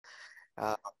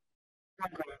Uh, I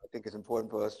think it's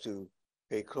important for us to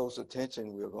pay close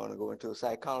attention. We're going to go into a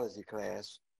psychology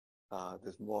class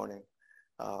this morning.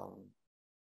 Um,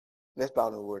 let's bow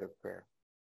in a word of prayer.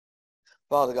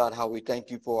 Father God, how we thank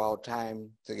you for our time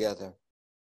together.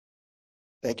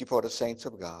 Thank you for the saints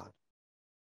of God.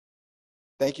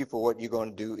 Thank you for what you're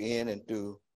going to do in and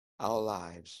through our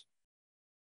lives.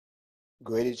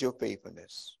 Great is your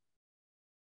faithfulness.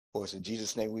 For us in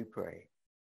Jesus' name we pray.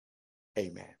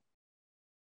 Amen.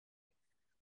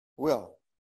 Well,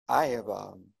 I've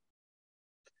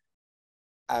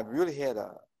really had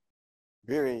a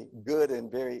very good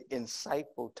and very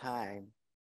insightful time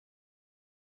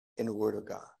in the Word of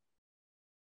God.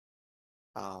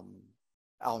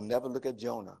 I'll never look at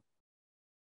Jonah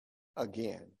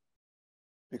again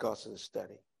because of the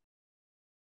study.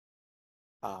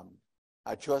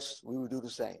 I trust we will do the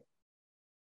same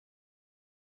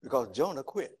because Jonah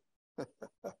quit.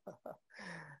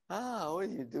 What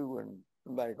do you do when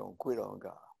somebody's going to quit on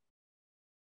God?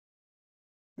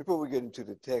 Before we get into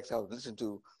the text, I was listening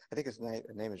to, I think his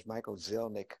name is Michael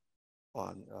Zelnick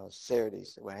on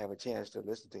Saturdays when I have a chance to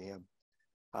listen to him.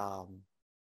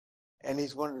 And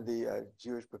he's one of the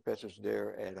Jewish professors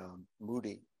there at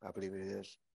Moody, I believe it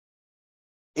is.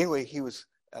 Anyway,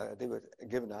 they were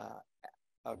given a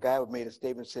guy who made a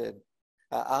statement, said,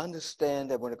 I understand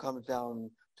that when it comes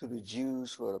down to the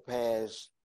Jews for the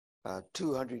past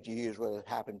 200 years, what has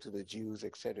happened to the Jews,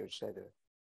 et cetera, et cetera.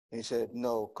 And he said,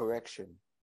 no, correction,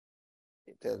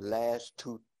 the last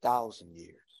 2,000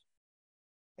 years.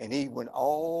 And he went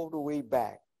all the way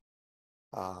back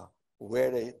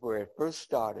where it first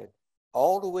started,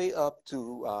 all the way up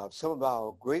to some of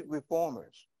our great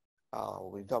reformers.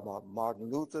 When you talk about Martin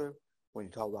Luther, when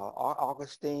you talk about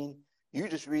Augustine, you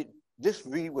just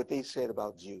read what they said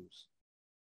about Jews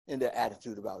and their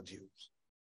attitude about Jews.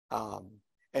 And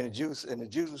the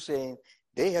Jews were saying,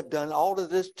 they have done all of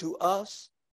this to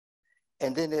us,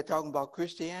 and then they're talking about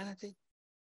Christianity.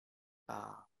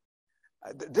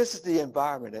 This is the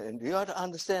environment, and you have to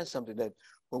understand something, that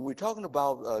when we're talking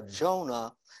about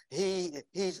Jonah,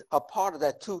 he's a part of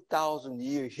that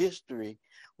 2,000-year history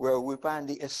where we find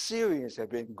the Assyrians have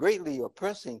been greatly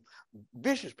oppressing,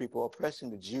 vicious people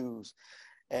oppressing the Jews.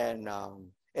 And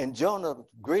Jonah's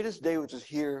greatest day was to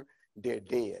hear they're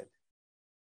dead.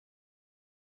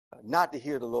 Not to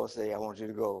hear the Lord say, I want you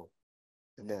to go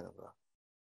to Nineveh.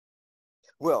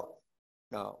 Well,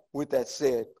 with that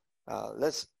said,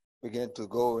 let's begin to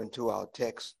go into our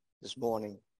text this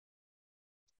morning.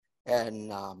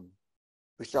 And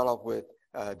we start off with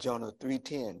Jonah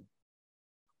 3:10.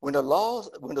 When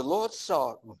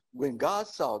God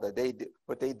saw that they did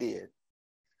what they did,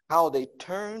 how they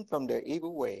turned from their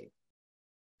evil way,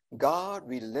 God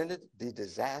relented the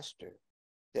disaster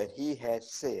that he had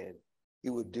said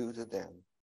he would do to them,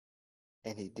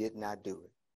 and he did not do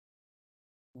it.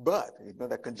 But,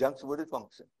 that conjunction with the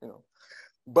function,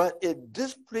 But it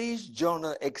displeased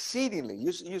Jonah exceedingly.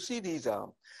 You see these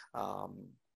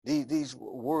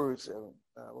words,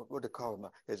 what do they call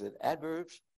them? Is it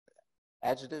adverbs?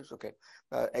 Adjectives? Okay.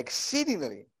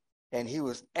 Exceedingly. And he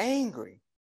was angry.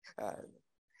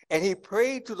 And he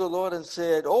prayed to the Lord and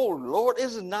said, oh, Lord,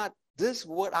 is not this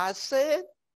what I said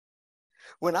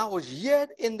when I was yet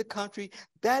in the country?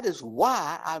 That is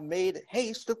why I made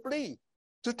haste to flee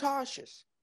to Tarshish.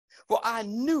 For I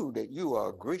knew that you are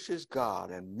a gracious God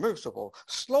and merciful,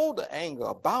 slow to anger,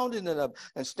 abounding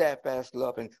in steadfast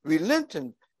love, and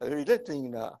relenting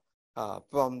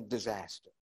from disaster.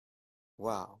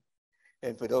 Wow.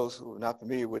 And for those who are not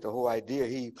familiar with the whole idea,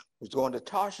 he was going to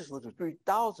Tarshish, which was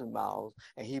 3,000 miles,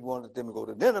 and he wanted them to go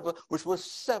to Nineveh, which was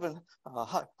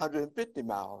 750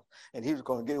 miles. And he was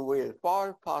going to get away as far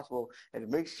as possible and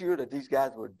make sure that these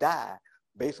guys would die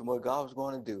based on what God was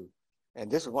going to do. And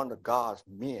this is one of God's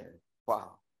men.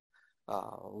 Wow.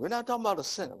 We're not talking about a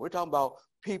sinner. We're talking about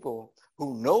people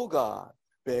who know God,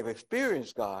 they have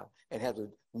experienced God, and have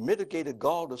the mitigated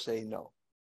gall to say no.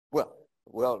 Well,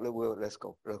 let's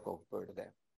go further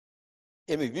there.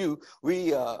 In review,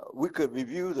 we could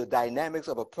review the dynamics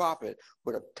of a prophet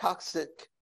with a toxic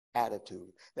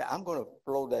attitude. Now, I'm going to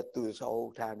flow that through this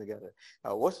whole time together.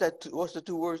 What's the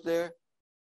two words there?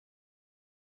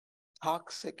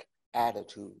 Toxic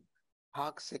attitude.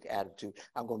 Toxic attitude.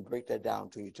 I'm going to break that down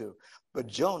to you too. But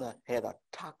Jonah had a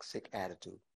toxic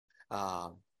attitude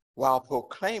while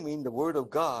proclaiming the word of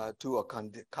God to a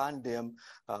condemned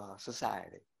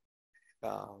society.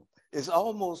 It's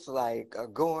almost like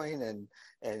going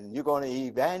and you're going to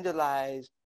evangelize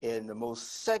in the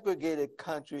most segregated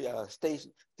country, state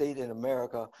in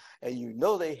America, and you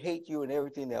know they hate you and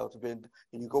everything else, and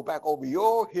you go back over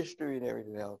your history and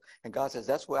everything else, and God says,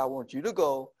 that's where I want you to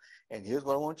go, and here's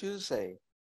what I want you to say.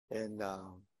 And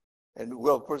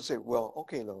well, the person say, well,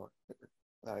 okay, Lord,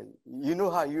 you know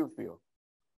how you feel.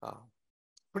 Uh,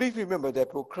 Please remember that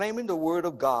proclaiming the word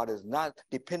of God is not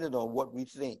dependent on what we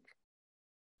think,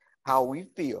 how we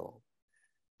feel,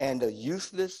 and the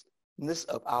uselessness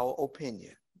of our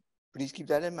opinion. Please keep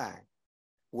that in mind.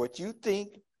 What you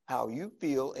think, how you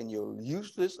feel, and your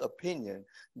useless opinion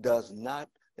is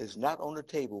not on the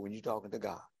table when you're talking to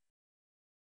God.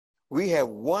 We have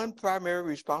one primary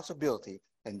responsibility,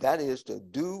 and that is to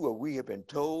do what we have been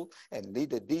told and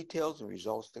leave the details and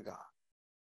results to God.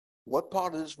 What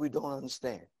part of this we don't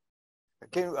understand?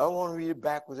 I want to read it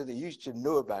backwards. You should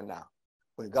know it by now.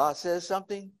 When God says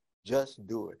something, just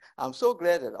do it. I'm so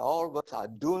glad that all of us are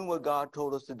doing what God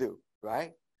told us to do,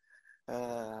 right? I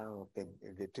don't think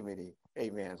I get too many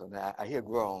amens on that. I hear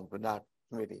groans, but not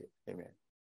too many amen.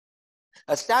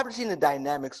 Establishing the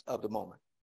dynamics of the moment.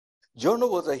 Jonah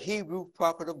was a Hebrew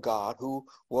prophet of God who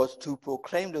was to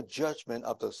proclaim the judgment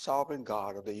of the sovereign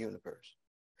God of the universe.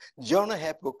 Jonah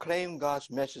had proclaimed God's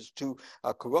message to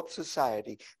a corrupt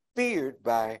society feared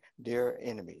by their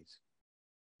enemies.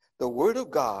 The word of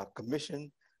God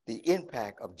commissioned the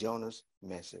impact of Jonah's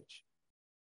message.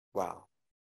 Wow.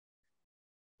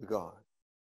 God.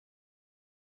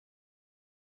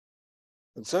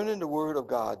 Concerning the word of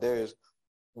God, there is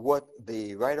what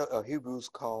the writer of Hebrews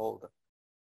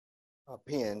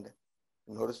penned.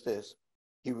 Notice this,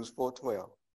 Hebrews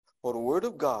 4:12. For the word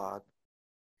of God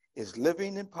is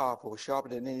living and powerful, sharper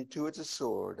than any two-edged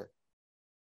sword,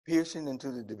 piercing into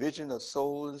the division of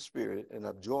soul and spirit and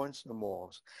of joints and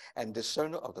marrows, and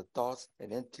discerner of the thoughts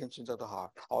and intentions of the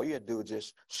heart. All you have to do is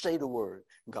just say the word,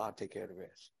 God take care of the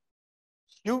rest.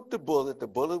 Shoot the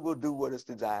bullet will do what it's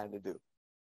designed to do.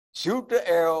 Shoot the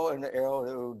arrow, and the arrow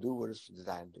will do what it's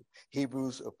designed to do.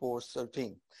 Hebrews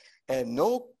 4:13. And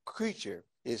no creature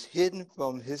is hidden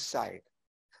from his sight,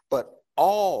 but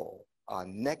all are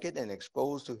naked and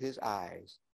exposed to his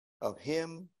eyes, of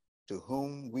him to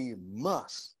whom we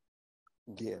must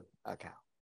give account.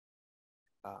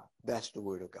 That's the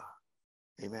word of God.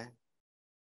 Amen.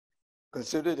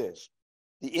 Consider this.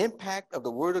 The impact of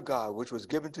the word of God, which was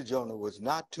given to Jonah, was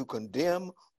not to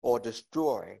condemn or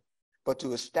destroy, but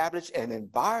to establish an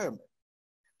environment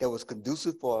that was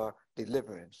conducive for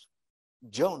deliverance.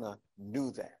 Jonah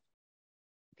knew that.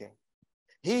 Okay.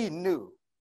 He knew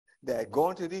that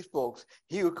going to these folks,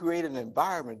 he would create an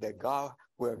environment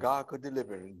where God could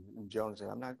deliver. And Jonah said,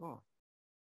 I'm not going.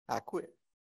 I quit.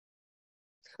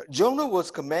 Jonah was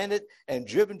commanded and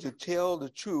driven to tell the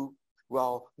truth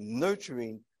while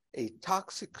nurturing a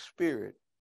toxic spirit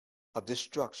of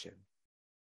destruction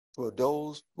for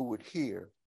those who would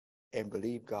hear and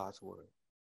believe God's word.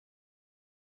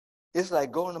 It's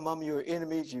like going among your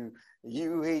enemies.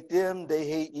 You hate them, they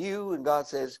hate you, and God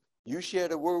says, you share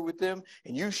the word with them,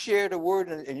 and you share the word,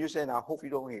 and you're saying, I hope you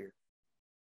don't hear.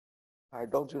 I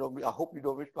hope you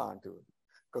don't respond to it,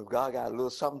 because God got a little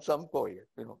something for you,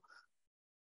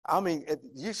 I mean,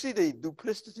 you see the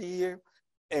duplicity here,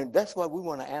 and that's what we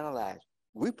want to analyze.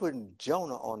 We're putting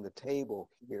Jonah on the table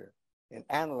here and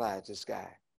analyze this guy.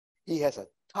 He has a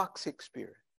toxic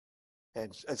spirit.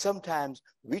 And sometimes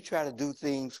we try to do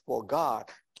things for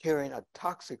God, carrying a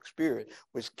toxic spirit,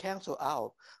 which cancel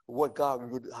out what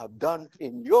God would have done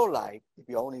in your life if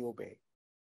you only obey.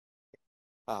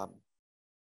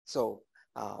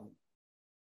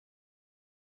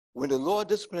 When the Lord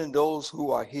disciplines those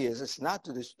who are his, it's not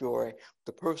to destroy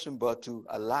the person, but to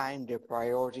align their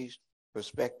priorities,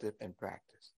 perspective, and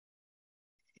practice.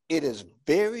 It is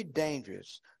very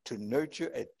dangerous to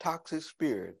nurture a toxic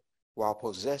spirit while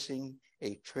possessing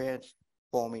a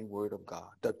transforming word of God.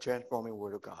 The transforming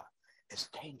word of God. It's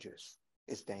dangerous.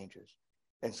 It's dangerous.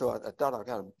 And so I thought I'd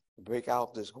kind of break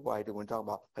out this whole idea when we talk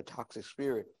about a toxic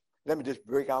spirit. Let me just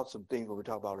break out some things when we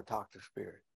talk about a toxic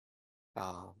spirit.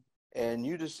 And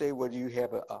you just say whether you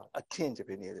have a tinge of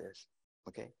any of this,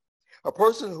 okay? A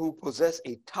person who possesses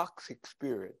a toxic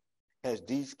spirit has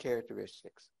these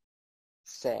characteristics.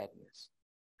 Sadness.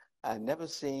 I've never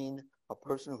seen a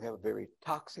person who has a very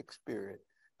toxic spirit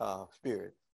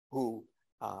who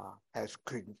has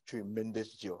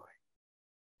tremendous joy.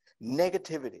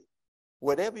 Negativity.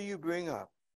 Whatever you bring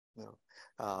up,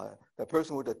 the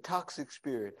person with a toxic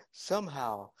spirit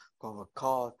somehow going to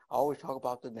cause, I always talk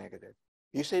about the negative.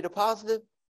 You say the positive,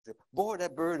 boy,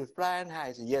 that bird is flying high.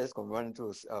 I say, yeah, it's going to run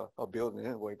into a building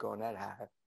anyway going that high.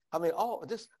 I mean,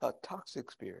 this a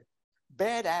toxic spirit.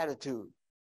 Bad attitude.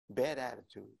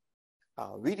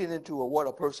 reading into what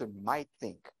a person might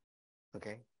think,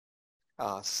 okay?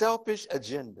 Selfish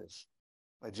agendas,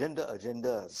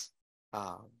 agendas,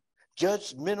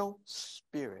 judgmental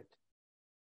spirit,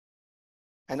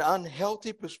 an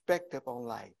unhealthy perspective on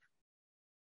life,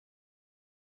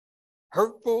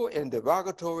 hurtful and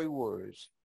derogatory words,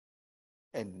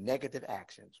 and negative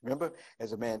actions. Remember,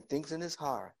 as a man thinks in his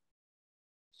heart,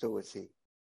 so is he.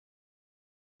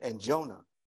 And Jonah,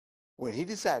 when he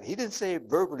decided, he didn't say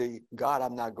verbally, God,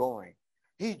 I'm not going.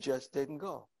 He just didn't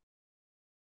go.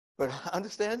 But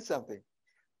understand something.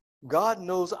 God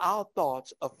knows our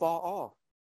thoughts are far off.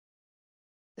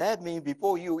 That means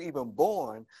before you were even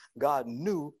born, God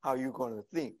knew how you were going to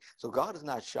think. So God is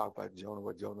not shocked by Jonah,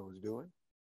 what Jonah was doing.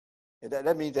 And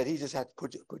that means that he just had to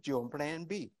put you on plan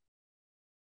B.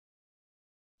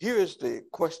 Here is the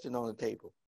question on the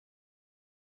table.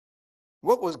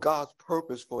 What was God's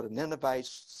purpose for the Ninevite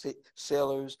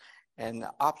sailors and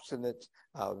the obstinate,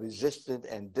 resistant,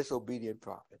 and disobedient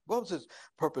prophet? What was his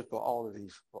purpose for all of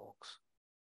these folks?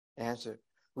 Answer,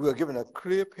 we are given a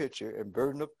clear picture and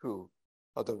burden of proof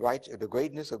of the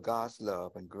greatness of God's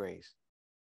love and grace.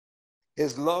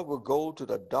 His love will go to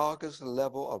the darkest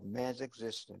level of man's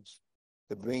existence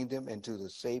to bring them into the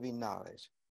saving knowledge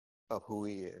of who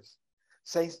he is.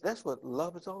 Saints, that's what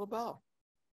love is all about.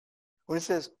 When it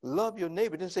says love your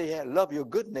neighbor, it didn't say love your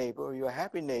good neighbor or your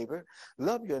happy neighbor.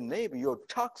 Love your neighbor, your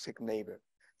toxic neighbor.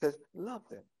 It says love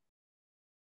them.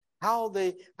 How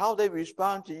they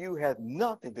respond to you has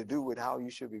nothing to do with how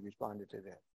you should be responding to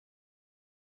them.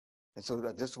 And so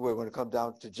this is where we're going to come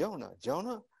down to Jonah.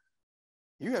 Jonah,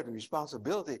 you have the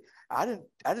responsibility. I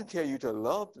didn't tell you to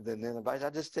love the Ninevites.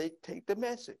 I just take the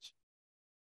message.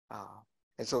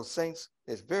 And so, saints,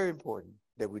 it's very important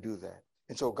that we do that.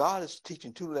 And so God is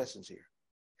teaching two lessons here.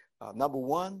 Number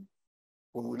one,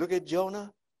 when we look at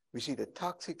Jonah, we see the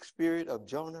toxic spirit of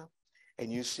Jonah,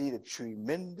 and you see the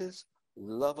tremendous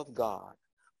love of God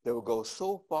that will go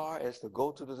so far as to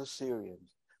go to the Assyrians.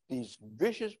 These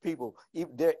vicious people,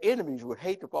 even their enemies would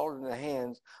hate to fall in the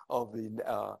hands of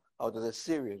the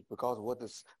Assyrians because of what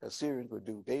the Assyrians would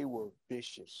do. They were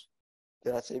vicious.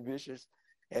 Did I say vicious?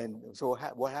 And so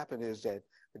what happened is that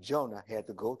Jonah had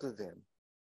to go to them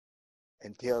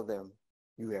and tell them,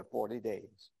 you have 40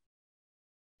 days.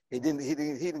 He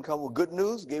didn't come with good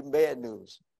news, gave them bad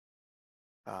news.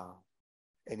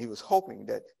 And he was hoping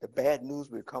that the bad news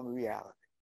would become reality.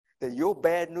 That your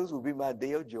bad news will be my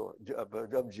day of joy.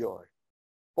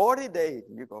 40 days,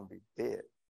 and you're going to be dead.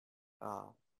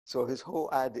 So his whole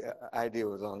idea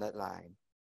was on that line.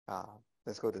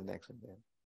 Let's go to the next one then.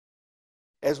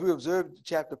 As we observed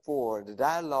chapter 4, the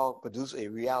dialogue produced a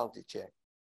reality check.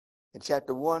 In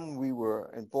chapter 1, we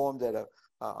were informed that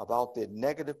about the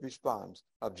negative response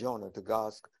of Jonah to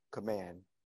God's command.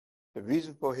 The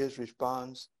reason for his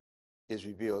response is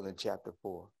revealed in chapter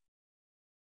 4.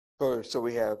 First, so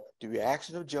we have the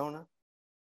reaction of Jonah,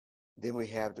 then we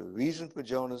have the reason for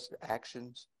Jonah's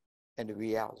actions, and the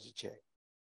reality check.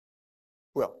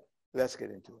 Well, let's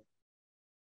get into it.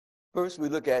 First, we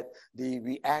look at the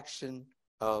reaction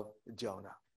of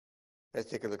Jonah. Let's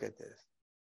take a look at this.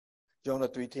 Jonah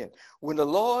 3:10. When the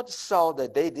Lord saw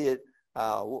that they did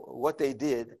what they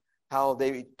did, how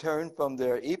they turned from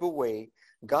their evil way,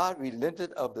 God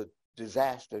relented of the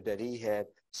disaster that he had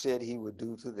said he would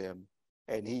do to them,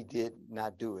 and he did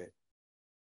not do it.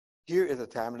 Here is a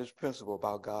timeless principle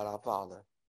about God our Father.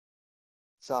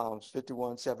 Psalms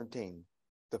 51:17.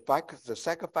 The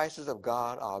sacrifices of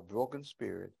God are a broken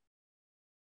spirit,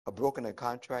 a broken and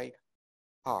contrite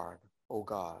heart, O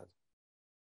God,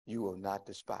 you will not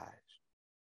despise.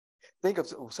 Think of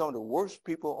some of the worst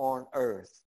people on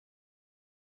earth,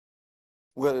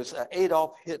 whether it's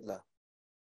Adolf Hitler,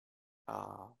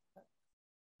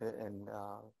 and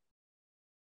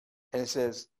it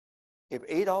says, if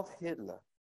Adolf Hitler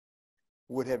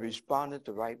would have responded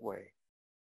the right way,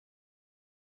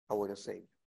 I would have saved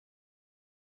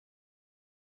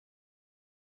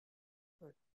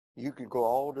him. You can go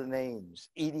all the names.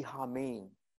 Idi Amin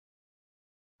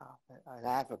in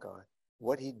Africa.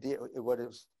 What he did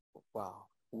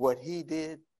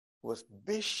was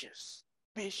vicious.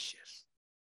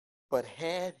 But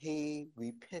had he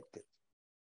repented,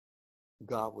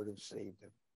 God would have saved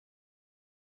him.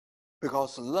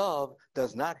 Because love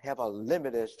does not have a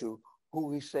limit as to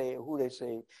who they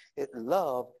say it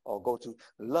love or go to.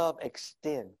 Love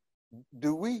extend.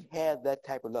 Do we have that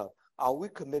type of love? Are we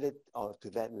committed to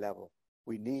that level?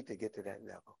 We need to get to that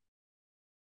level.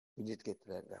 We need to get to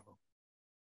that level.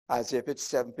 Isaiah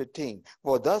 57:15.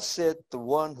 For thus said the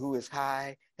one who is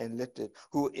high and lifted,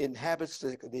 who inhabits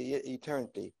the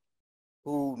eternity,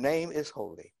 whose name is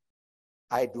holy.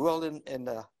 I dwell in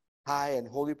the high and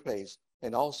holy place,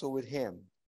 and also with him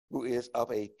who is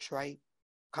of a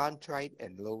contrite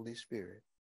and lowly spirit,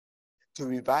 to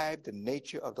revive the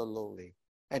nature of the lowly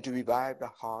and to revive the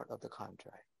heart of the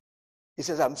contrite. He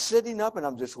says, I'm sitting up and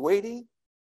I'm just waiting.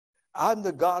 I'm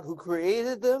the God who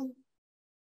created them.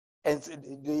 And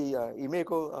the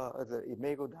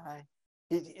Imago Dei,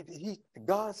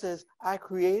 God says, I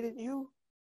created you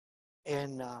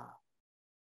and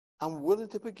I'm willing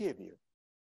to forgive you.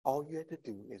 All you have to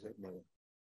do is admit it.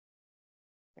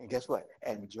 And guess what?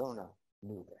 And Jonah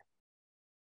knew that.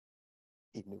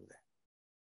 He knew that.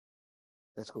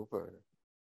 Let's go further.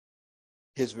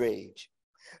 His rage.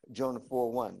 Jonah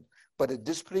 4:1. But it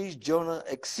displeased Jonah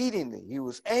exceedingly. He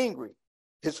was angry.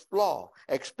 His flaw,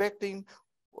 expectations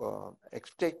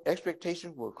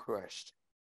were crushed.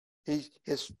 His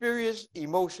furious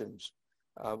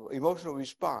emotional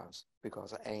response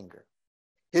because of anger.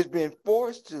 He's been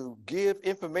forced to give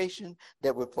information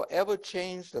that would forever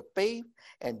change the faith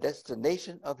and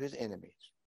destination of his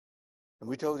enemies. And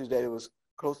we told you that it was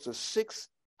close to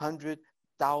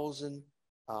 600,000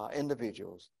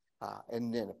 individuals in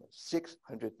Nineveh.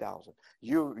 600,000.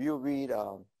 You read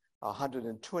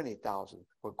 120,000,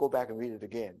 but go back and read it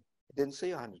again. It didn't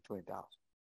say 120,000.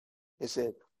 It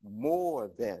said more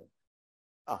than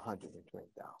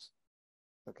 120,000.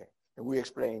 Okay, and we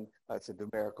explained some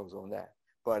numericals on that.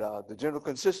 But the general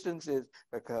consistency is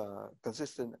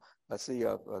consistent.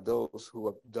 Those who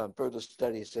have done further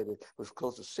studies said it was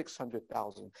close to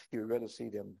 600,000. He would rather see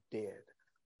them dead.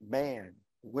 Man,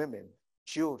 women,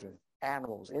 children,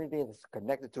 animals, anything that's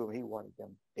connected to him, he wanted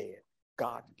them dead.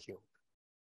 God killed.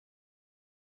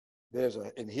 There's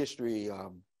in history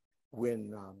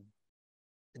when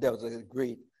there was a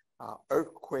great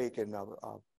earthquake in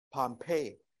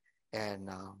Pompeii, and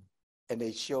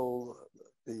they show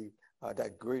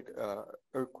that great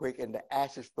earthquake and the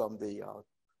ashes from the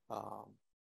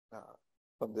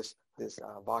from this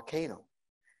volcano,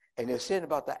 and they're saying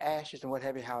about the ashes and what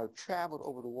have you, how it traveled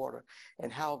over the water,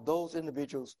 and how those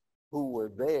individuals who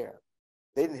were there,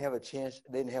 they didn't have a chance.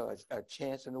 They didn't have a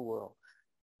chance in the world.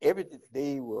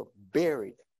 They were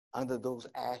buried under those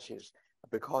ashes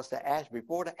because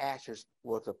before the ashes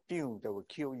was a fume that would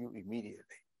kill you immediately.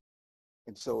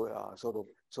 And so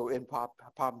in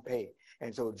Pompeii.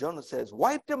 And so Jonah says,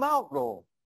 wipe them out, Lord.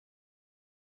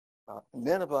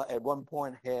 Nineveh at one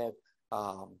point had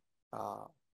a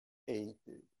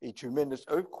tremendous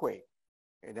earthquake.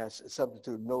 And that's something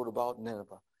to note about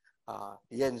Nineveh.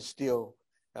 Yet still,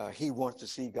 he wants to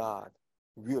see God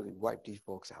really wipe these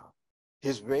folks out.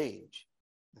 His rage.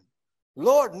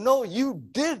 Lord, no, you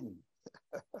didn't.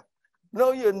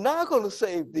 No, you're not going to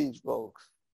save these folks.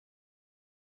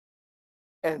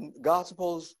 And God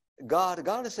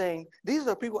is saying, these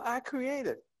are people I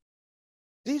created.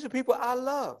 These are people I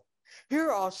love. Here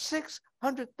are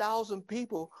 600,000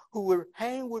 people who will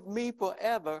hang with me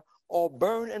forever or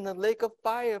burn in the lake of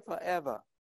fire forever.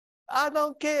 I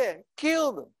don't care.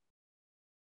 Kill them.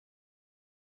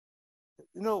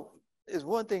 You know, it's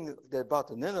one thing about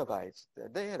the Ninevites,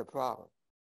 that they had a problem.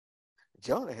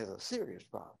 Jonah has a serious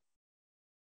problem.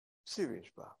 Serious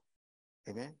problem.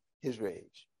 Amen? His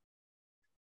rage.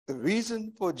 The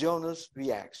reason for Jonah's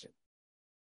reaction.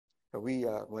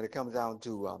 When it comes down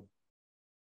to,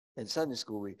 in Sunday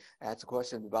school, we asked a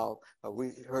question about,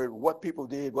 we heard what people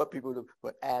did, what people do,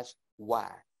 but ask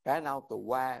why. Find out the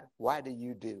why. Why do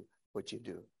you do what you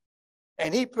do?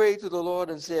 And he prayed to the Lord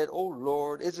and said, oh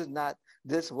Lord, is it not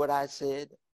this what I said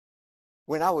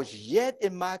when I was yet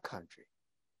in my country?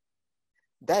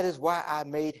 That is why I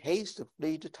made haste to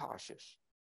flee to Tarshish.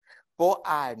 For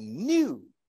I knew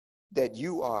that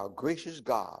you are a gracious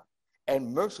God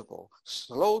and merciful,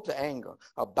 slow to anger,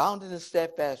 abounding in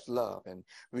steadfast love, and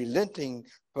relenting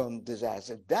from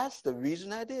disaster. That's the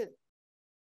reason I did.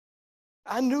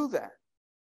 I knew that.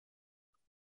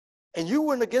 And you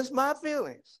went against my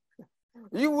feelings.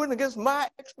 You went against my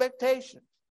expectations.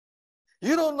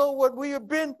 You don't know what we have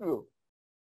been through.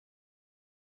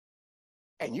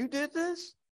 And you did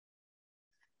this?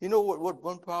 You know what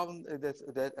one problem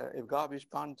that if God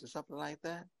responded to something like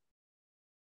that?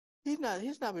 He's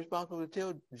not responsible to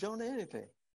tell Jonah anything.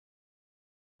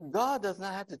 God does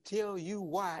not have to tell you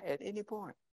why at any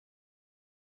point.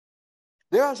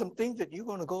 There are some things that you're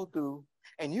going to go through,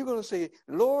 and you're going to say,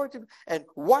 Lord, and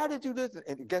why did you do this?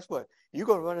 And guess what? You're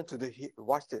going to run into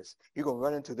watch this. You're going to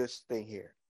run into this thing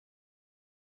here.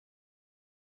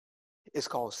 It's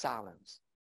called silence.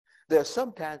 There are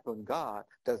some times when God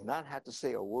does not have to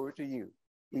say a word to you.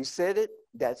 He said it,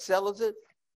 that settles it,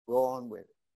 go on with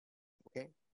it. Okay?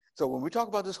 So when we talk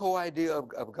about this whole idea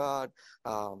of God,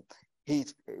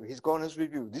 he's going to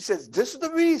review. He says, this is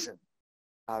the reason.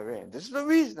 I ran. This is the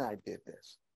reason I did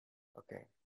this. Okay.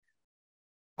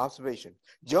 Observation.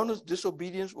 Jonah's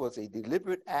disobedience was a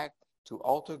deliberate act to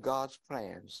alter God's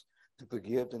plans to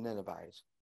forgive the Ninevites,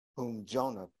 whom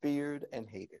Jonah feared and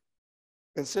hated.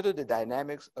 Consider the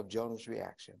dynamics of Jonah's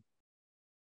reaction.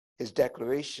 His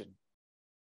declaration,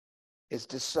 his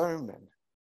discernment,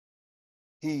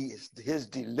 his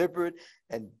deliberate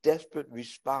and desperate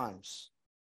response,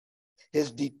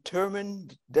 his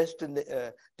determined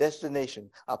destination,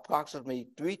 approximately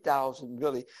 3,000,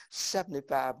 really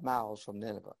 75 miles from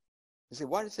Nineveh. You say,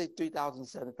 why did it say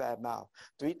 3,075 miles?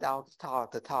 3,000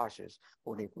 to Tarshish.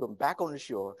 When he put him back on the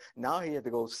shore, now he had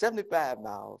to go 75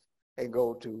 miles and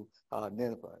go to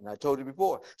Nineveh. And I told you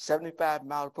before, 75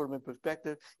 miles, to put them in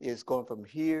perspective, is going from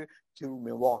here to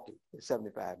Milwaukee. It's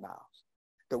 75 miles.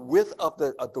 The width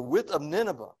of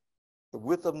Nineveh,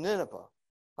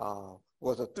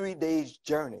 was a 3 days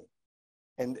journey,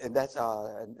 and that's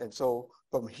and so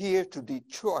from here to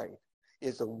Detroit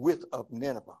is the width of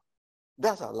Nineveh.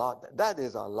 That's a lot. That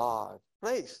is a large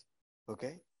place.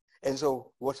 Okay, and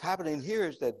so what's happening here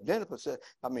is that Nineveh said,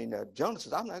 Jonah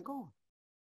says, I'm not going.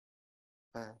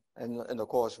 And of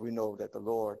course we know that the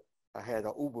Lord had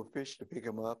an uber fish to pick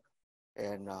him up,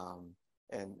 and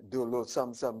do a little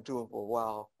something to him for a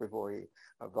while before he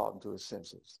brought him to his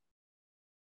senses.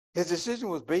 His decision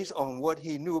was based on what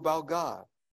he knew about God.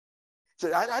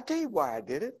 So I tell you why I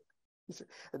did it.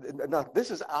 Now, this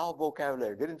is our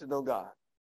vocabulary, getting to know God.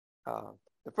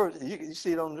 The first, you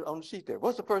see it on the sheet there.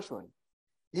 What's the first one?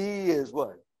 He is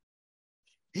what?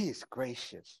 He is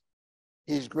gracious.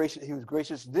 He's gracious. He was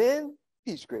gracious then.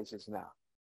 He's gracious now.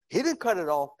 He didn't cut it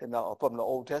off from the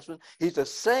Old Testament. He's the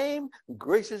same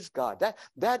gracious God.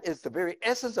 That is the very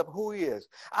essence of who he is.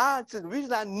 The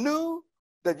reason I knew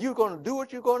that you're going to do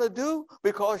what you're going to do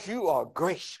because you are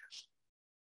gracious.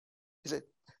 He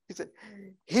said,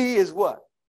 he is what?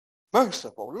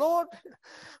 Merciful. Lord,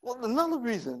 well, another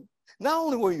reason, not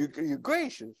only were you're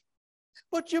gracious,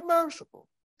 but you're merciful.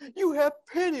 You have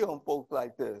pity on folks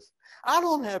like this. I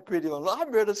don't have pity on them.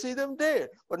 I'd rather see them dead.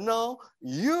 But no,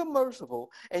 you're merciful,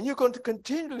 and you're going to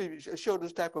continually show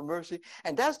this type of mercy.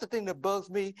 And that's the thing that bugs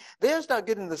me. They're not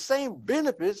getting the same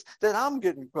benefits that I'm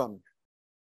getting from you.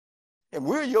 And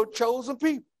we're your chosen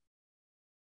people.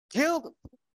 Kill them.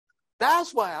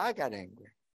 That's why I got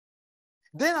angry.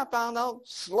 Then I found out,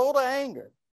 slow to anger.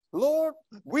 Lord,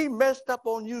 we messed up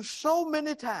on you so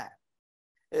many times.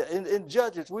 In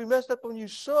Judges, we messed up on you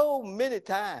so many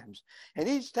times. And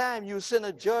each time you sent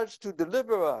a judge to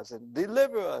deliver us and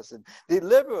deliver us and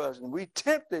deliver us. And we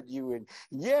tempted you, and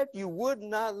yet you would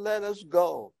not let us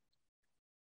go.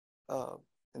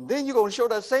 And then you're going to show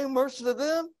that same mercy to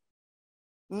them?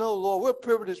 No, Lord, we're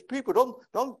privileged people.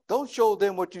 Don't show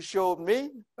them what you showed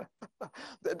me.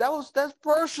 That's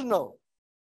personal.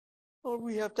 Lord,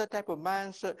 we have that type of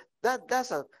mindset.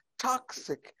 That's a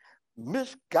toxic,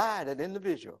 misguided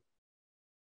individual.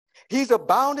 He's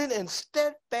abounding in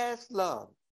steadfast love.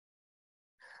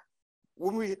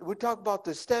 When we talk about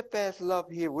the steadfast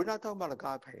love here, we're not talking about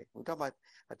agape. We're talking about,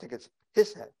 I think it's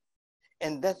hesed.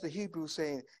 And that's the Hebrew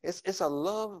saying, it's a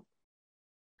love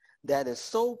that is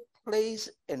so placed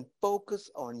and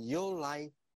focused on your life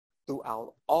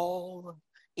throughout all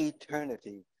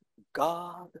eternity.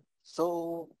 God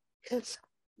so is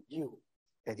you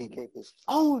that he gave his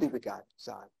only begotten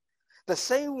son. The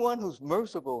same one who's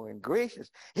merciful and gracious.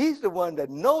 He's the one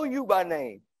that know you by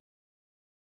name.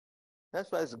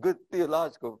 That's why it's a good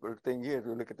theological thing here as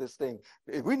we look at this thing.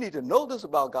 We need to know this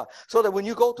about God so that when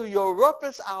you go through your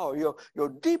roughest hour, your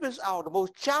deepest hour, the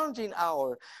most challenging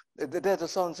hour, that the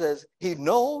song says, he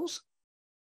knows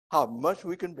how much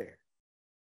we can bear.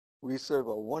 We serve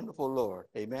a wonderful Lord.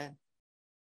 Amen.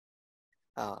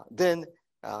 Then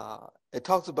it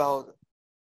talks about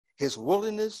his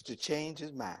willingness to change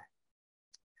his mind.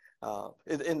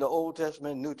 In the Old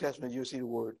Testament, New Testament, you see the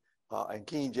word, and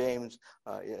King James,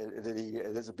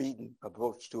 there's a beaten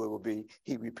approach to it will be,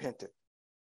 he repented.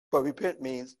 But repent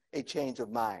means a change of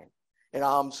mind. In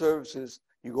armed services,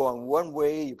 you go on one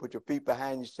way, you put your feet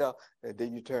behind yourself, and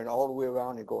then you turn all the way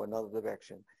around and go another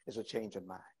direction. It's a change of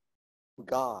mind.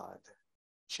 God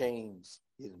changed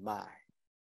his mind.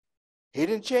 He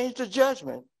didn't change the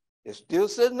judgment. It's still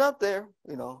sitting up there,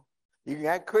 you know. You can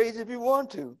act crazy if you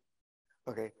want to.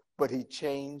 Okay, but he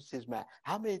changed his mind.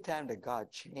 How many times did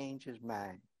God change his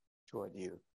mind toward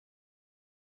you?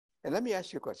 And let me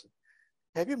ask you a question.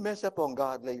 Have you messed up on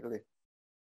God lately?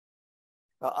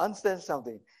 Understand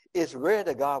something. It's rare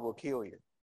that God will kill you,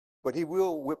 but he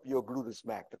will whip your gluteus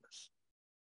maximus.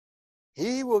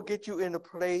 He will get you in a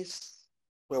place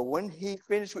where when he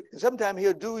finishes, sometimes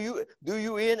he'll do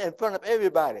you in front of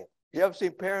everybody. You ever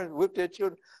seen parents whip their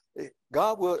children?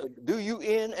 God will do you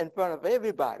in front of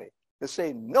everybody to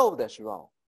say, no, that's wrong.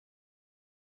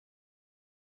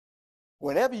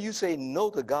 Whenever you say no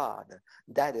to God,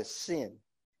 that is sin.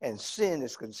 And sin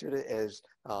is considered as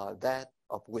that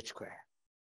of witchcraft.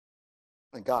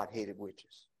 And God hated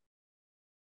witches.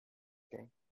 Okay?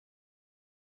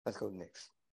 Let's go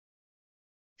next.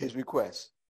 His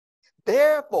request.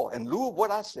 Therefore, in lieu of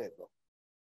what I said, though,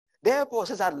 therefore,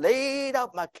 since I laid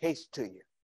out my case to you,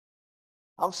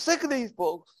 I'm sick of these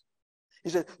folks. He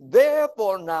said,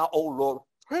 therefore now, O Lord,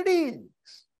 please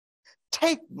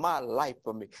take my life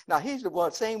from me. Now, he's the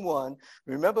same one.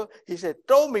 Remember, he said,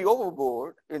 throw me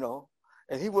overboard,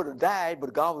 and he would have died,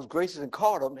 but God was gracious and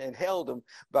caught him and held him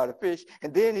by the fish.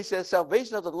 And then he said,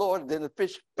 salvation of the Lord, and then the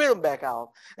fish spit him back out.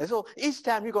 And so each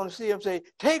time you're going to see him say,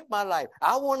 take my life.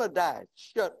 I want to die.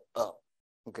 Shut up.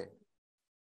 Okay.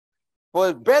 Well,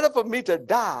 it's better for me to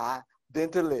die than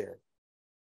to live.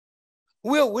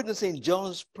 We're witnessing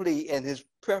Jonah's plea and his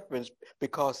preference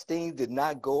because things did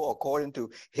not go according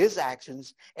to his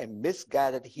actions and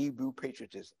misguided Hebrew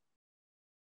patriotism.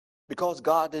 Because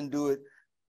God didn't do it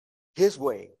his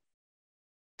way,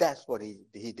 that's what he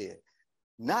did.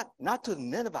 Not to the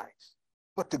Ninevites,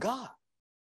 but to God.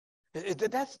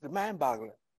 That's the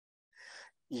mind-boggling.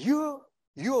 You're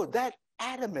that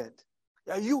adamant.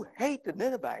 You hate the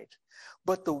Ninevites,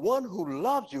 but the one who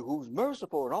loves you, who's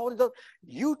merciful and all these other,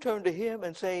 you turn to him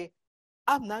and say,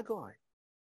 I'm not going.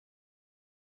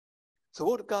 So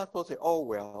what did God supposed to say? Oh,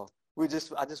 well, I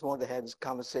just wanted to have this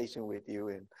conversation with you.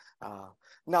 And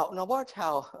now watch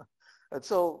how.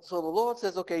 So the Lord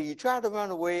says, okay, you try to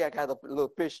run away. I got a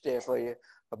little fish there for you,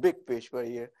 a big fish for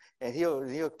you, and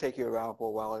he'll take you around for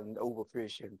a while and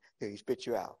overfish and he spit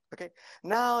you out. Okay.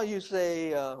 Now you say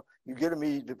you give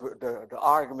me the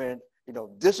argument.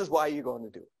 This is why you're going to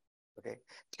do it. Okay.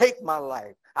 Take my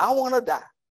life. I want to die.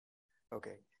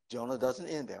 Okay. Jonah doesn't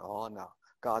end there. Oh no.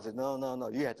 God said, no.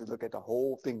 You have to look at the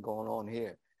whole thing going on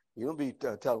here. You don't be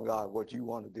telling God what you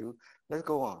want to do. Let's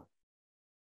go on.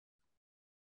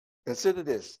 Consider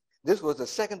this. This was the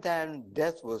second time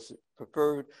death was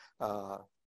preferred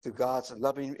to God's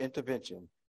loving intervention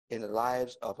in the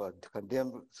lives of a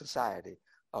condemned society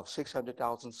of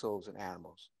 600,000 souls and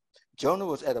animals. Jonah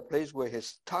was at a place where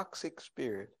his toxic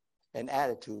spirit and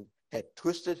attitude had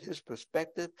twisted his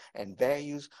perspective and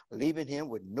values, leaving him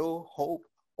with no hope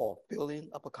or feeling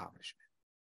of accomplishment.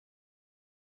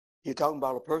 You're talking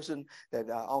about a person that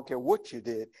I don't care what you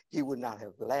did, he would not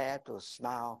have laughed or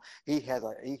smiled.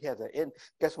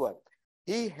 Guess what?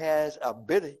 He's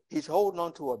holding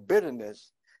on to a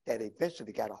bitterness that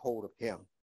eventually got a hold of him.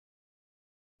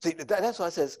 See, that's why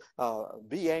it says,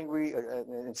 be angry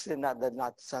and sin not, let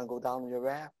not the sun go down in your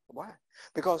wrath. Why?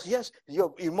 Because yes,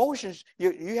 your emotions,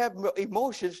 you have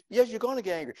emotions. Yes, you're going to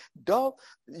get angry.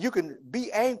 You can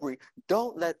be angry.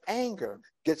 Don't let anger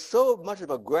get so much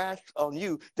of a grasp on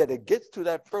you that it gets to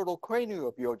that fertile cranium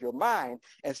of your mind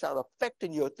and start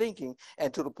affecting your thinking,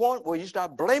 and to the point where you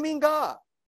start blaming God.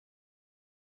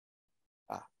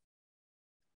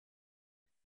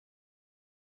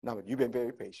 Now, you've been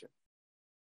very patient.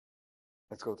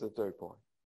 Let's go to the third point.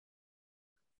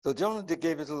 So Jonah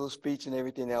gave his little speech and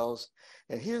everything else,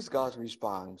 and here's God's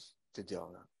response to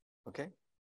Jonah, okay?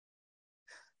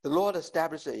 The Lord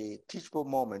established a teachable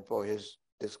moment for his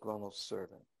disgruntled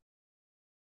servant.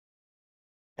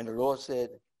 And the Lord said,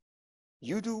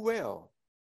 you do well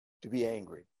to be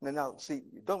angry. Now, see,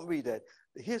 don't read that.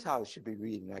 Here's how it should be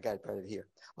reading. I got it right here.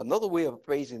 Another way of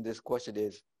phrasing this question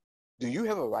is, do you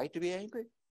have a right to be angry?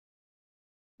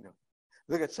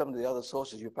 Look at some of the other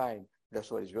sources you find.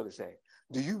 That's what he's really saying.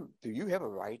 Do you have a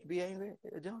right to be angry,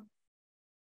 John?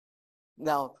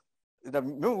 Now,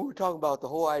 remember we were talking about the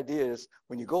whole idea is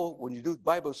when you do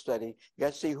Bible study, you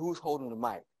got to see who's holding the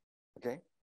mic. Okay?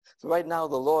 So right now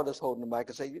the Lord is holding the mic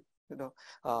and say,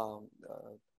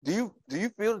 do you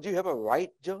feel that you have a right,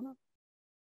 Jonah?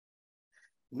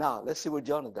 Now let's see what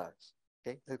Jonah does.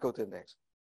 Okay, let's go to the next.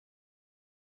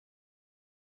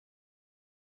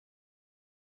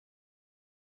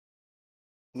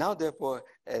 Now, therefore,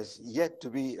 as yet to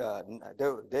be,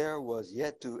 there was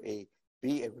yet to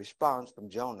be a response from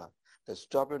Jonah, the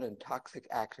stubborn and toxic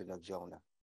action of Jonah.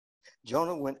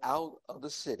 Jonah went out of the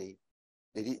city.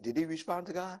 Did he respond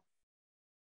to God?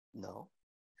 No.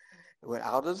 He went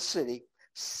out of the city,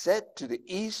 set to the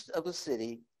east of the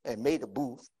city, and made a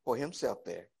booth for himself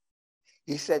there.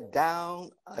 He sat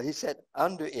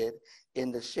under it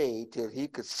in the shade till he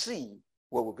could see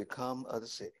what would become of the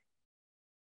city.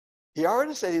 He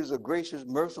already said he was a gracious,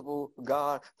 merciful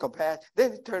God, compassionate.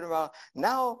 Then he turned around.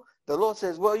 Now the Lord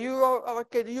says, well, you are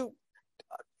okay.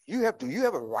 Do you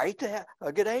have a right to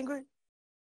get angry?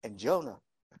 And Jonah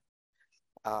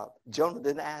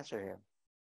didn't answer him.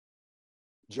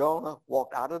 Jonah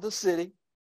walked out of the city,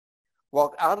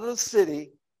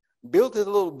 built his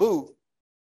little booth,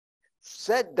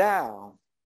 sat down,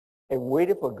 and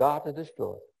waited for God to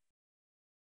destroy it.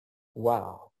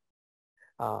 Wow.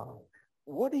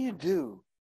 What do you do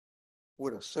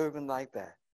with a servant like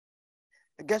that?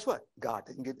 And guess what? God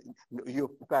didn't get,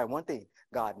 you'll find one thing,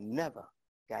 God never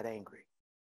got angry.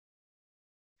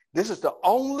 This is the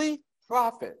only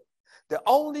prophet, the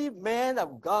only man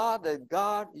of God that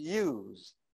God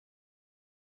used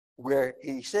where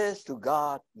he says to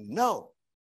God, no,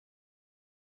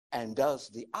 and does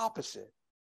the opposite.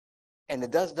 And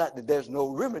there's no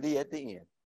remedy at the end.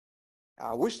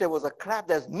 I wish there was a clap.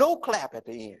 There's no clap at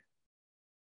the end.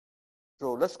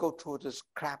 So let's go toward this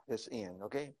clap this end,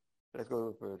 okay? Let's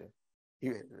go further.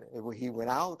 He went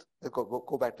out. Let's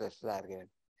go back to that slide again.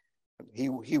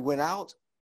 He went out.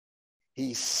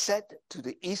 He sat to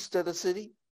the east of the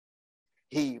city.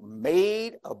 He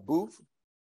made a booth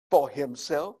for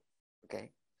himself,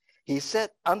 okay? He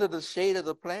sat under the shade of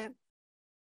the plant,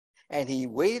 and he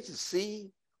waited to see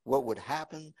what would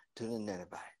happen to the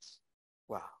Ninevites.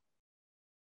 Wow.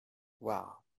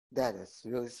 Wow. That is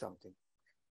really something.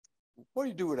 What do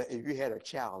you do if you had a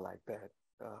child like that?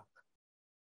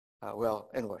 Well,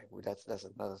 anyway, that's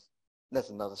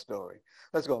another story.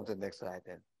 Let's go on to the next slide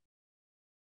then.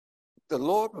 The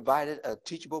Lord provided a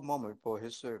teachable moment for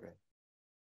his servant.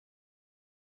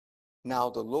 Now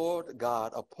the Lord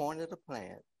God appointed a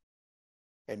plant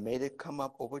and made it come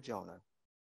up over Jonah,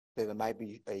 that there might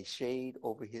be a shade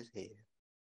over his head.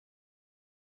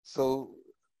 So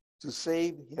to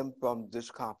save him from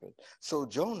discomfort. So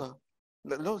Jonah,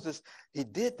 notice this, he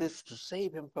did this to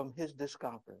save him from his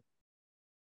discomfort.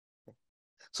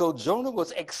 So Jonah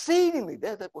was exceedingly,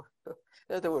 there's the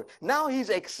word. Now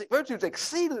first he was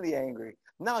exceedingly angry.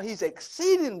 Now he's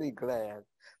exceedingly glad.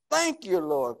 Thank you,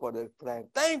 Lord, for this plan.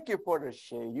 Thank you for the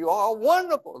shade. You are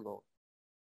wonderful, Lord.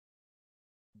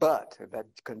 But that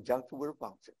conjunction with a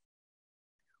function.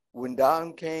 When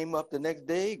dawn came up the next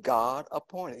day, God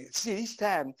appointed. See, each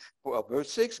time,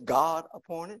 verse 6, God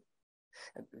appointed.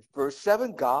 And verse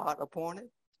 7, God appointed.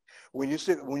 When you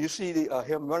see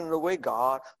him running away,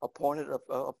 God appointed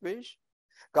a fish.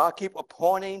 God keep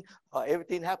appointing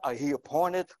everything happen. He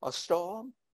appointed a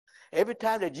storm. Every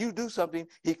time that you do something,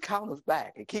 he counters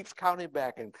back. He keeps counting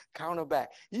back and counter back.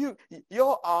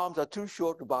 Your arms are too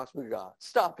short to box with God.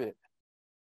 Stop it.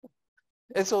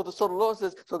 And so the Lord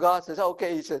says, so God says,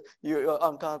 okay, he says, you're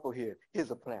uncomfortable here.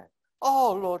 Here's a plan.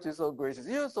 Oh, Lord, you're so gracious.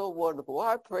 You're so wonderful.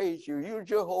 I praise you. You're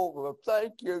Jehovah.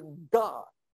 Thank you, God.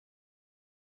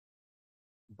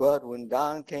 But when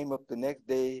dawn came up the next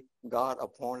day, God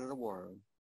appointed a worm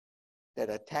that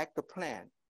attacked the plant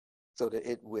so that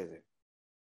it withered.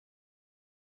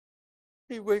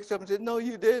 He wakes up and says, no,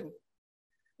 you didn't.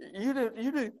 You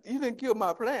didn't kill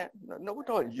my plant. No, we're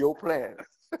talking your plant.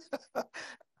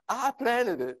 I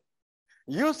planted it.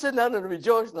 You're sitting under and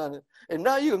rejoicing on it, and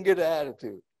now you can get an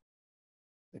attitude.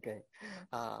 Okay.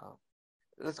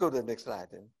 Let's go to the next slide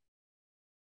then.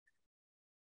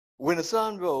 When the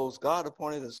sun rose, God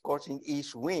appointed a scorching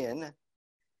east wind,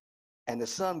 and the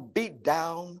sun beat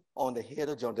down on the head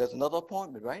of Jonah. There's another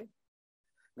appointment, right?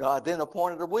 God then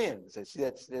appointed a wind. Said, see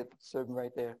that servant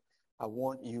right there? I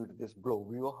want you to just blow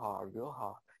real hard,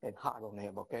 and hot on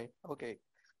him, okay? Okay.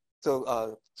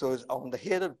 So it's on the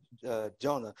head of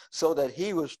Jonah, so that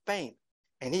he was faint,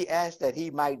 and he asked that he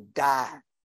might die.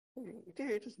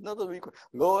 Just another request.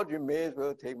 Lord, you may as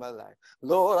well take my life.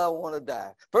 Lord, I want to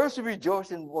die. First he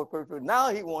rejoiced in one person, now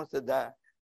he wants to die.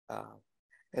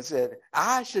 And said,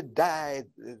 I should die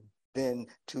than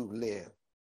to live.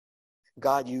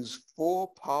 God used 4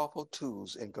 powerful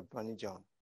tools in confronting Jonah.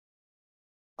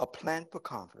 A plant for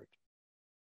comfort,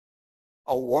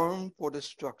 a worm for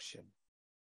destruction,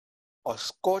 a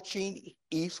scorching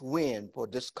east wind for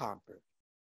discomfort.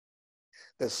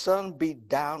 The sun beat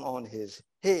down on his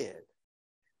head.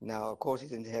 Now, of course, he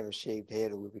didn't have a shaved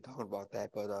head, and we'll be talking about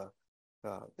that, but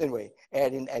anyway,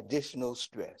 adding additional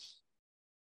stress.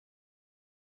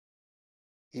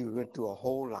 He went through a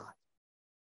whole lot,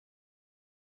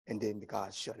 and then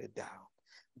God shut it down.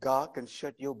 God can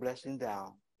shut your blessing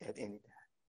down at any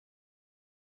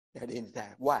time. At any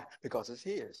time. Why? Because it's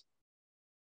his.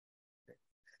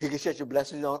 He can shut your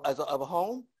blessing of a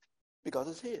home because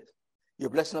it's his. Your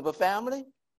blessing of a family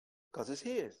because it's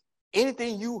his.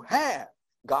 Anything you have,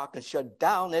 God can shut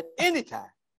down at any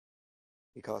time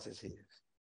because it's his.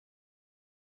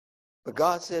 But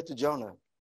God said to Jonah,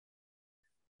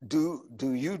 Do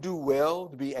you do well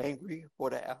to be angry for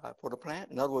the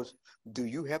plant? In other words, do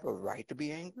you have a right to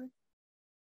be angry?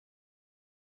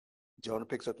 Jonah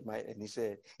picks up the mic and he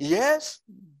said, yes,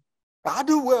 I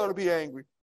do well to be angry.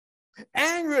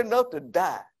 Angry enough to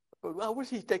die. I wish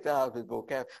he'd take that out of his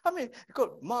vocabulary. I mean,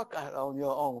 mark out on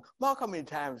your own. Mark how many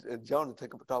times Jonah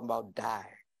talking about die.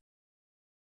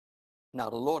 Now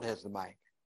the Lord has the mic.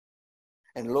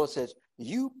 And the Lord says,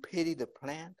 you pity the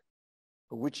plant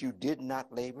for which you did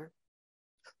not labor,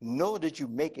 nor did you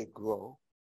make it grow,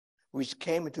 which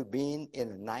came into being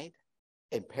in a night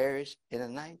and perished in a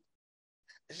night.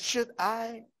 Should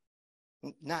I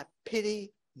not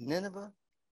pity Nineveh,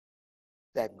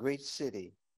 that great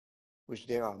city, which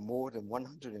there are more than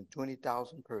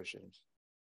 120,000 persons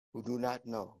who do not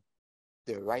know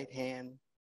their right hand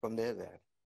from their left,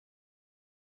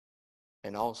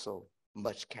 and also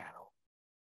much cattle?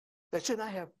 That should I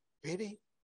have pity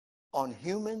on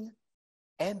human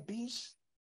and beasts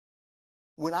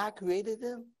when I created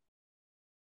them?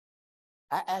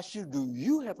 I ask you, do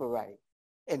you have a right?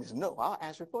 And it's no. I'll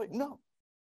answer for it, no.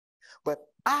 But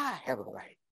I have a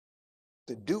right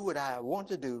to do what I want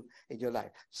to do in your life.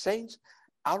 Saints,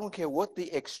 I don't care what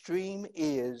the extreme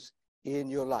is in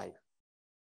your life.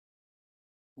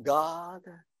 God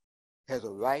has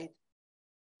a right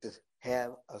to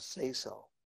have a say-so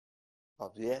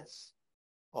of yes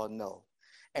or no.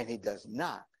 And he does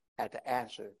not have to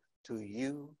answer to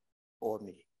you or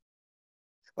me.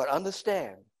 But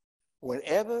understand,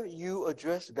 whenever you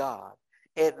address God,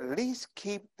 at least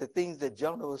keep the things that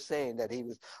Jonah was saying, that he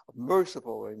was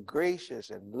merciful and gracious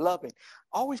and loving.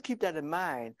 Always keep that in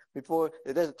mind before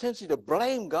there's a tendency to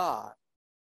blame God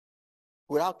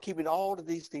without keeping all of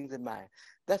these things in mind.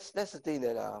 That's the thing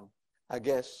that I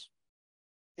guess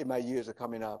in my years of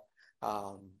coming up,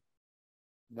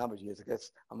 number of years, I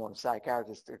guess I'm on a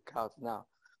psychiatrist couch now.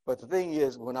 But the thing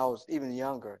is, when I was even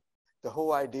younger, the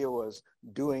whole idea was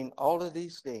doing all of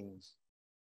these things,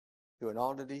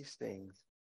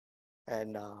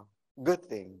 and good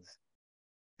things.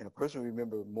 And a person will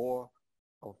remember more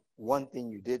of one thing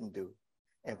you didn't do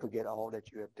and forget all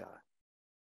that you have done.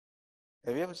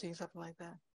 Have you ever seen something like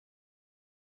that?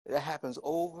 That happens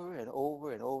over and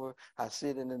over and over. I see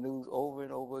it in the news over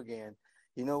and over again.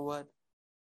 You know what?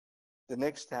 The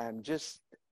next time, just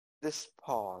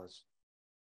pause,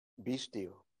 be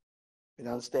still, and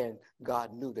understand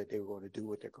God knew that they were going to do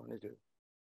what they're going to do.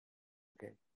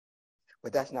 Okay?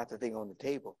 But that's not the thing on the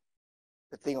table.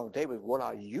 The thing on the table is, what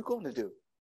are you going to do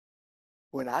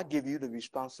when I give you the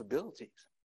responsibilities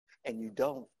and you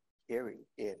don't carry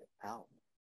it out?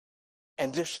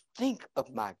 And just think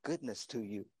of my goodness to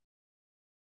you.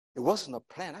 It wasn't a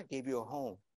plan. I gave you a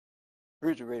home,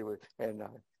 refrigerator, and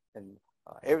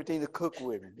everything to cook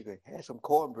with. And you can have some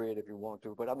cornbread if you want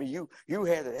to. But I mean, you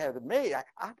had to have it made.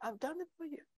 I've done it for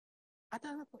you. I've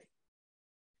done it for you.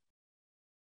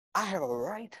 I have a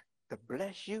right to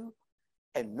bless you,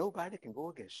 and nobody can go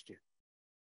against you.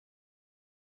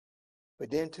 But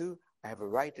then, too, I have a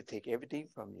right to take everything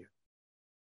from you.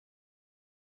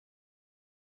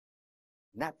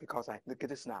 Not because look at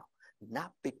this now,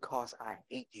 not because I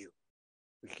hate you.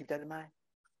 We keep that in mind?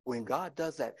 When God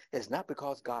does that, it's not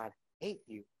because God hates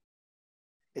you.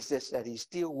 It's just that he's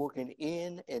still working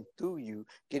in and through you,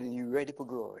 getting you ready for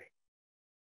glory.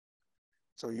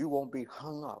 So you won't be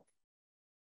hung up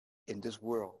in this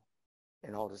world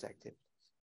and all this activities.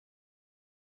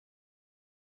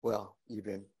 Well, you've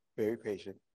been very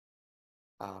patient.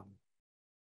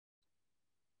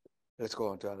 Let's go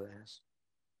on to our last.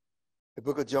 The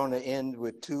book of Jonah ends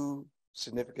with two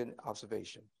significant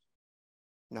observations.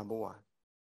 Number one,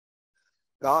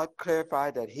 God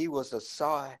clarified that he has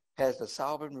the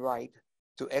sovereign right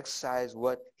to exercise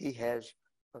what he has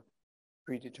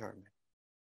predetermined.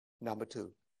 Number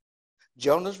two,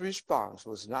 Jonah's response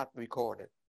was not recorded,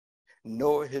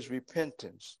 nor his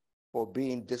repentance for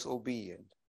being disobedient,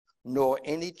 nor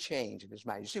any change in his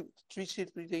mind. You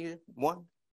see, one,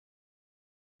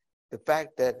 the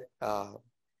fact that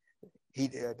he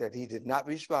did not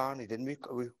respond, he didn't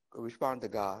respond to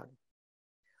God,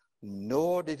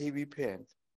 nor did he repent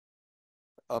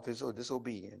of his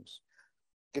disobedience.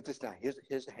 Get this now,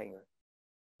 here's the hanger.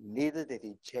 Neither did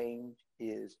he change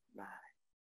his mind.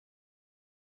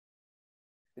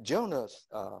 Jonah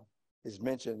is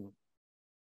mentioned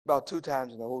about 2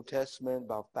 times in the Old Testament,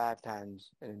 about 5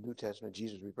 times in the New Testament.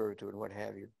 Jesus referred to it and what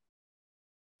have you.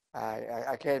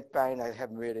 I can't find, I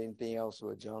haven't read anything else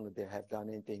where Jonah did have done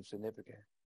anything significant.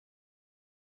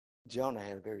 Jonah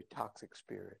had a very toxic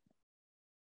spirit.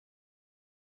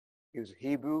 He was a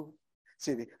Hebrew.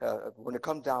 See, when it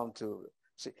comes down to,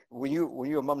 when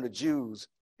you're among the Jews,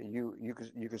 you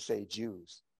could say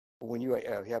Jews. When you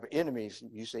have enemies,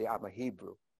 you say, I'm a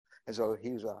Hebrew. And so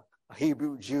he was a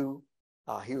Hebrew Jew.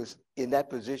 He was in that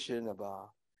position of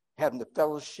having the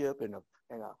fellowship and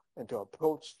to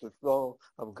approach the throne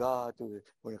of God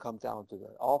when it comes down to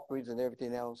the offerings and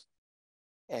everything else.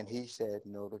 And he said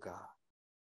no to God.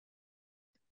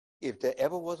 If there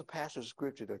ever was a passage of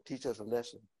scripture to teach us a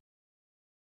lesson,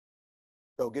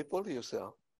 don't get full of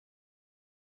yourself.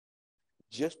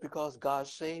 Just because God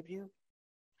saved you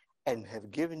and have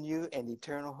given you an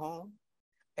eternal home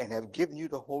and have given you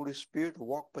the Holy Spirit to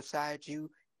walk beside you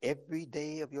every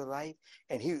day of your life,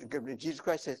 and Jesus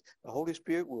Christ says the Holy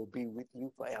Spirit will be with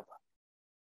you forever.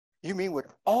 You mean with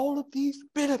all of these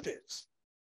benefits,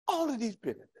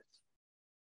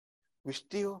 we're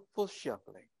still full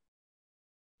shuffling.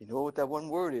 You know what that one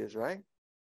word is, right?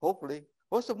 Hopefully.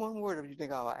 What's the one word you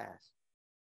think I'll ask?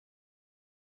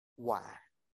 Why?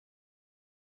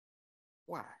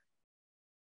 Why?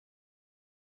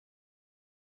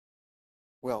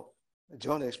 Well,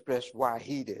 Jonah expressed why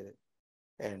he did it,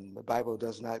 and the Bible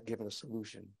does not give a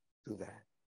solution to that.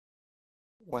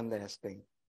 One last thing.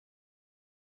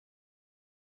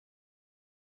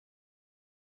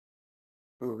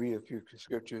 We'll read a few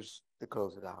scriptures to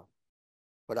close it out.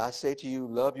 But I say to you,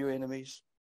 love your enemies,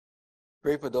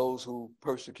 pray for those who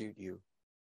persecute you,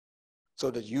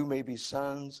 so that you may be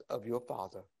sons of your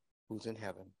Father who's in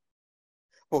heaven.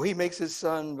 For he makes his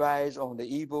sun rise on the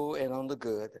evil and on the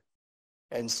good,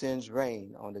 and sends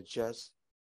rain on the just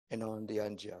and on the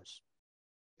unjust.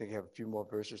 I think we have a few more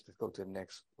verses to go to the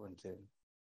next one then.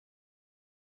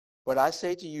 But I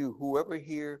say to you, whoever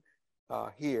here,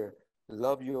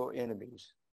 love your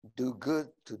enemies, do good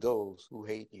to those who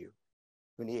hate you.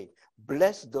 28.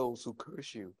 Bless those who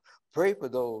curse you. Pray for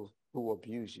those who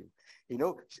abuse you. You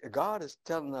know, God is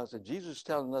telling us, and Jesus is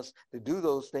telling us to do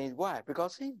those things. Why?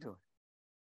 Because he's doing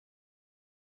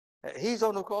it. He's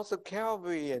on the cross of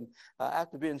Calvary, and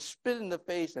after being spit in the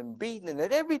face and beaten and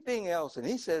everything else, and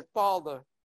he says, Father,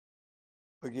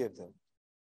 forgive them,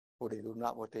 for they do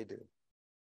not what they do.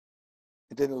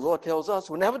 And then the Lord tells us,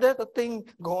 whenever there's a thing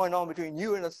going on between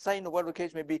you and a saint, or whatever the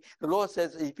case may be, the Lord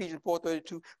says in Ephesians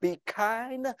 4:32, be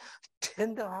kind,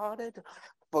 tenderhearted,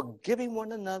 forgiving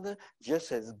one another,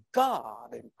 just as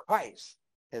God in Christ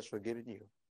has forgiven you.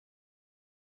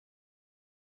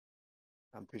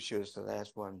 I'm pretty sure it's the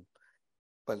last one.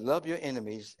 But love your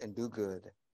enemies and do good,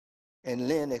 and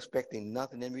lend expecting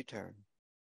nothing in return.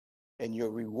 And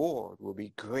your reward will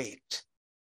be great.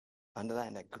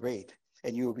 Underline that, great.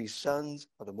 And you will be sons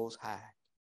of the Most High.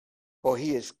 For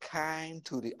he is kind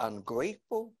to the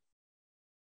ungrateful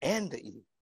and the evil.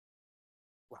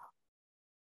 Wow.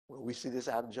 Well, we see this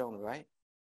out of Jonah, right?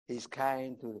 He's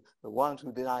kind to the ones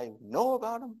who did not even know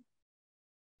about him.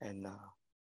 And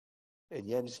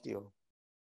yet still,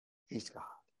 he's God.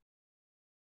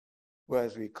 Well,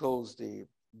 as we close the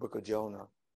book of Jonah,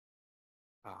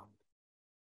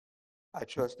 I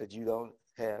trust that you don't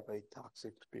have a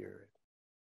toxic spirit.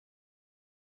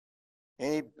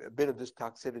 Any bit of this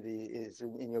toxicity is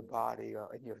in your body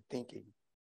or in your thinking.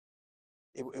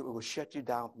 It will shut you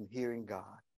down from hearing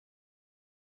God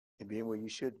and being where you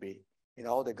should be. And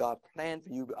all that God planned for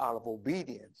you out of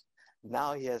obedience,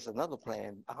 now he has another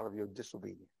plan out of your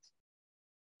disobedience.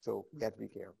 So we have to be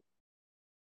careful.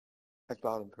 Let's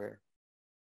bow in prayer.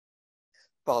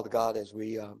 Father God, as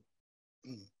we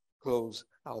close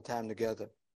our time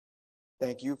together,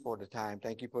 thank you for the time.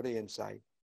 Thank you for the insight.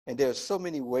 And there are so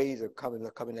many ways of coming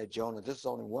at Jonah. This is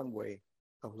only one way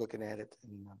of looking at it.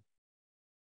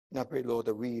 And I pray, Lord,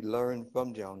 that we learn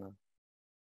from Jonah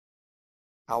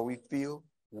how we feel,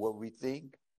 what we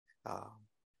think.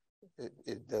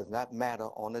 It does not matter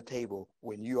on the table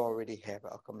when you already have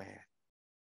a command.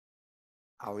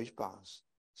 Our response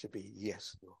should be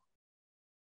yes, Lord,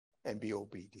 and be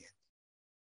obedient.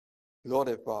 Lord,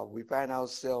 if we find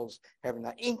ourselves having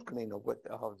an inkling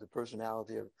of the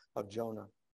personality of Jonah,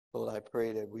 Lord, I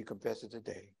pray that we confess it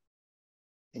today.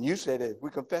 And you said that if we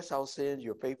confess our sins,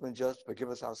 you're faithful and just, forgive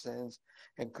us our sins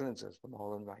and cleanse us from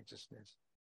all unrighteousness.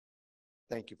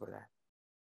 Thank you for that.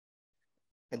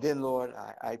 And then, Lord,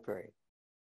 I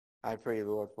pray,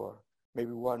 Lord, for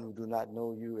maybe one who do not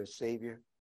know you as Savior.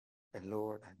 And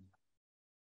Lord,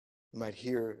 you might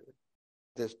hear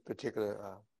this particular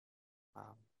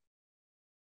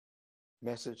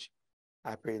message.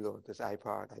 I pray, Lord, this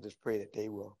iPod, I just pray that they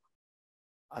will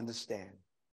understand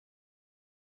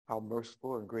how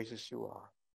merciful and gracious you are.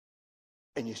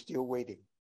 And you're still waiting.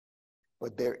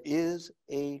 But there is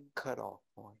a cutoff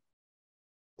point.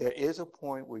 There is a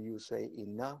point where you say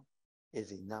enough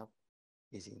is enough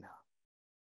is enough.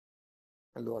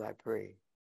 And Lord, I pray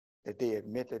that they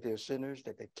admit that they're sinners,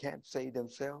 that they can't save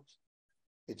themselves.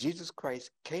 that Jesus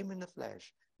Christ came in the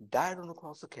flesh, died on the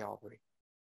cross of Calvary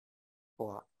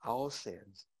for our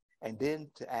sins, and then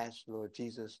to ask, Lord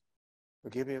Jesus,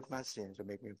 forgive me of my sins and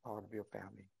make me a part of your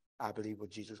family. I believe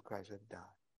what Jesus Christ has done.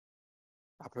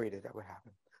 I pray that that will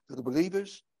happen. To the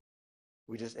believers,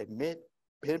 we just admit,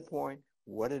 pinpoint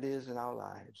what it is in our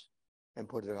lives and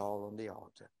put it all on the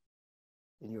altar.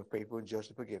 And you are faithful and just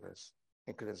to forgive us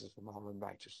and cleanse us from all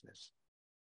unrighteousness.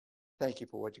 Thank you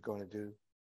for what you're going to do.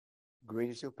 Great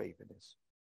is your faithfulness.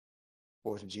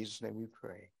 For it's in Jesus' name we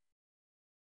pray.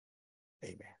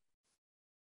 Amen.